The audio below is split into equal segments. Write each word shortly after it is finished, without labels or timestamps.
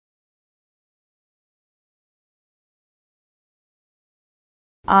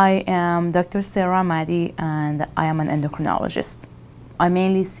I am Dr. Sara Ahmadi and I am an endocrinologist. I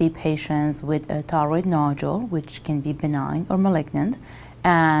mainly see patients with a thyroid nodule, which can be benign or malignant,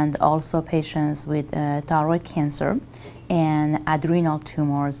 and also patients with thyroid cancer and adrenal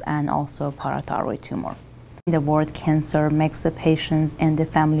tumors and also parathyroid tumor. The word cancer makes the patients and the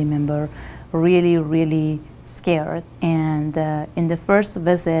family member really scared, and in the first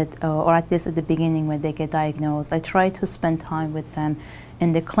visit, or at least at the beginning when they get diagnosed, I try to spend time with them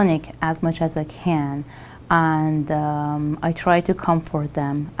in the clinic as much as I can, and I try to comfort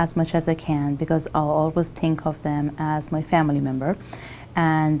them as much as I can because I'll always think of them as my family member,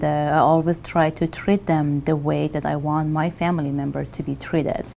 and I always try to treat them the way that I want my family member to be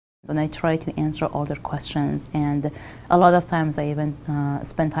treated. And I try to answer all their questions, and a lot of times I even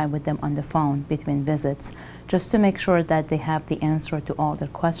spend time with them on the phone between visits just to make sure that they have the answer to all their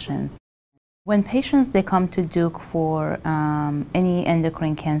questions. When patients they come to Duke for any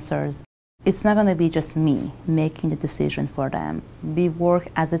endocrine cancers, it's not going to be just me making the decision for them. We work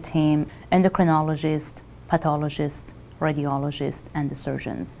as a team: endocrinologist, pathologist, radiologist, and the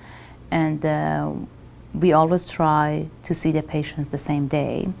surgeons. And we always try to see the patients the same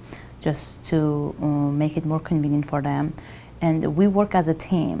day just to make it more convenient for them. And we work as a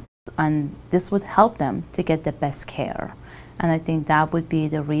team, and this would help them to get the best care. And I think that would be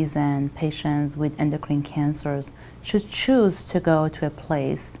the reason patients with endocrine cancers should choose to go to a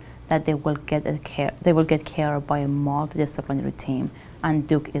place that they will get care by a multidisciplinary team, and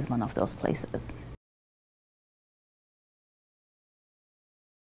Duke is one of those places.